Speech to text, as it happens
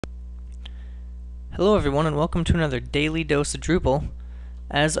Hello everyone and welcome to another daily dose of Drupal.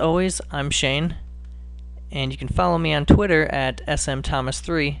 As always, I'm Shane, and you can follow me on Twitter at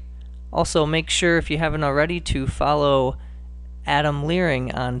smthomas3. Also, make sure if you haven't already to follow Adam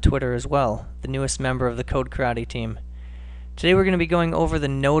Leering on Twitter as well, the newest member of the Code Karate team. Today we're going to be going over the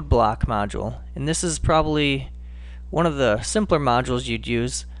Nodeblock module, and this is probably one of the simpler modules you'd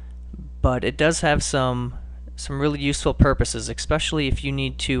use, but it does have some really useful purposes, especially if you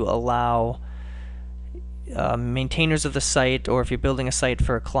need to allow maintainers of the site, or if you're building a site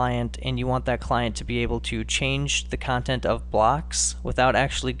for a client and you want that client to be able to change the content of blocks without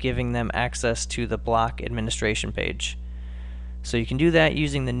actually giving them access to the block administration page. So you can do that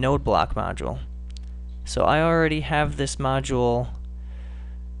using the Nodeblock module. So I already have this module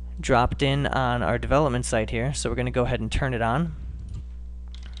dropped in on our development site here, so we're going to go ahead and turn it on.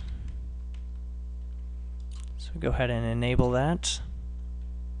 So go ahead and enable that.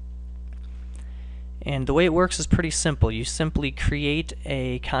 And the way it works is pretty simple. You simply create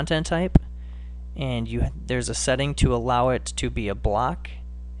a content type, and there's a setting to allow it to be a block,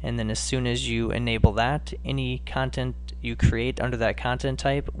 and then as soon as you enable that, any content you create under that content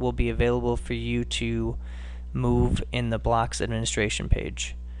type will be available for you to move in the blocks administration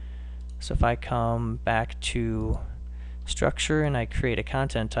page. So if I come back to structure and I create a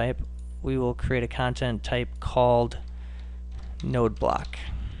content type, we will create a content type called Nodeblock.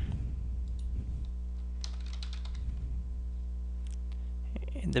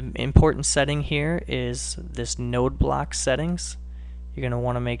 The important setting here is this Nodeblock settings. You're going to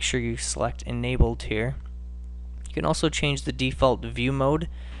want to make sure you select enabled here. You can also change the default view mode,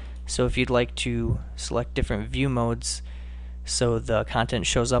 so if you'd like to select different view modes so the content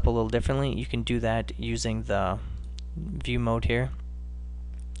shows up a little differently, you can do that using the view mode here.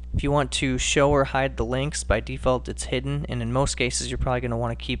 If you want to show or hide the links, by default it's hidden, and in most cases you're probably going to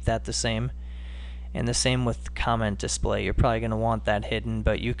want to keep that the same. And the same with comment display. You're probably going to want that hidden,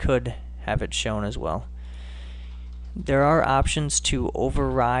 but you could have it shown as well. There are options to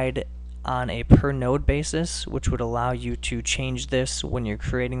override on a per node basis, which would allow you to change this when you're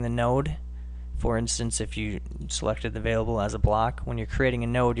creating the node. For instance, if you selected available as a block, when you're creating a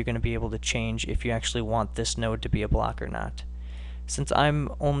node, you're going to be able to change if you actually want this node to be a block or not. Since I'm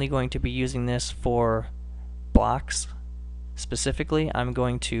only going to be using this for blocks specifically, I'm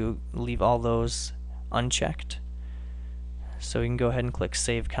going to leave all those unchecked. So you can go ahead and click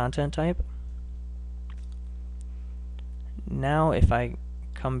Save Content Type. Now if I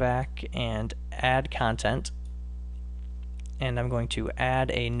come back and add content, and I'm going to add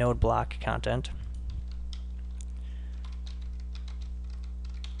a Nodeblock content,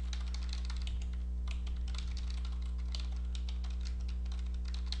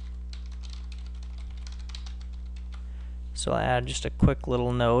 so I'll add just a quick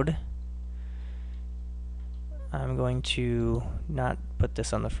little node. I'm going to not put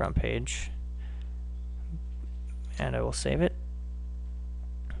this on the front page, and I will save it.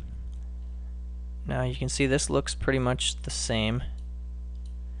 Now you can see this looks pretty much the same.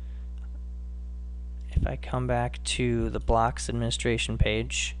 If I come back to the blocks administration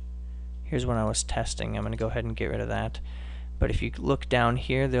page, here's when I was testing. I'm going to go ahead and get rid of that. But if you look down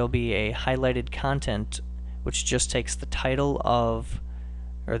here, there'll be a highlighted content which just takes the title of,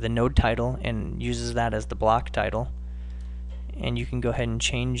 or the node title, and uses that as the block title. And you can go ahead and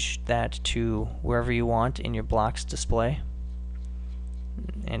change that to wherever you want in your blocks display.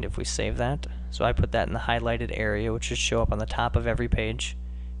 And if we save that, so I put that in the highlighted area, which should show up on the top of every page.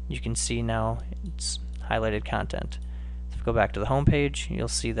 You can see now it's highlighted content. So if we go back to the home page, you'll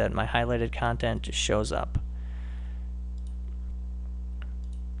see that my highlighted content just shows up.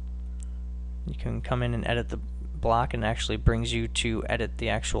 You can come in and edit the block, and it actually brings you to edit the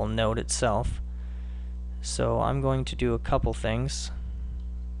actual node itself. So I'm going to do a couple things.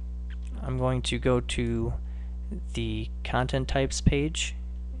 I'm going to go to the content types page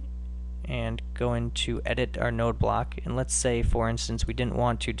and go into edit our node block, and let's say for instance we didn't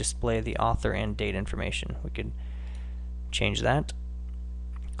want to display the author and date information. We could change that,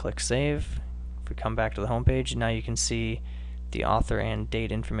 click save. If we come back to the home page, now you can see the author and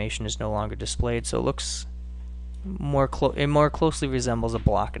date information is no longer displayed, so it looks more closely resembles a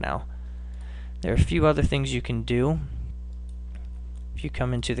block now. There are a few other things you can do. If you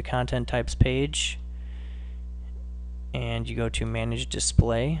come into the content types page and you go to manage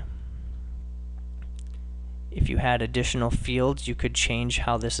display, if you had additional fields, you could change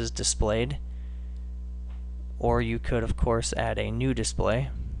how this is displayed, or you could of course add a new display,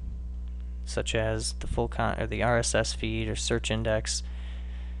 such as the full or the RSS feed or search index,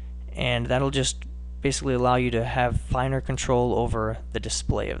 and that'll just basically allow you to have finer control over the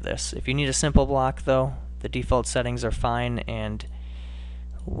display of this. If you need a simple block though, the default settings are fine and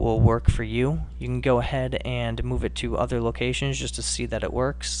will work for you. You can go ahead and move it to other locations just to see that it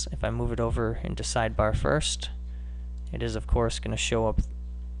works. If I move it over into sidebar first, it is of course going to show up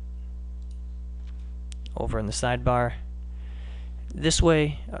over in the sidebar. This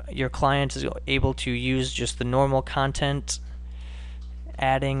way your client is able to use just the normal content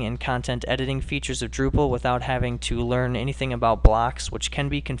adding and content editing features of Drupal without having to learn anything about blocks, which can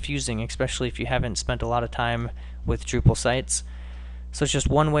be confusing, especially if you haven't spent a lot of time with Drupal sites. So it's just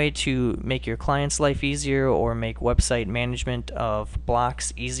one way to make your client's life easier or make website management of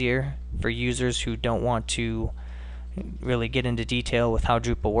blocks easier for users who don't want to really get into detail with how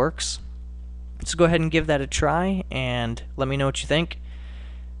Drupal works. So go ahead and give that a try and let me know what you think.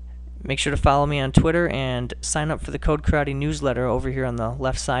 Make sure to follow me on Twitter and sign up for the Code Karate newsletter over here on the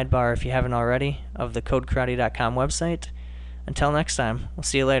left sidebar if you haven't already of the CodeKarate.com website. Until next time, we'll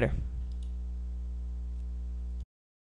see you later.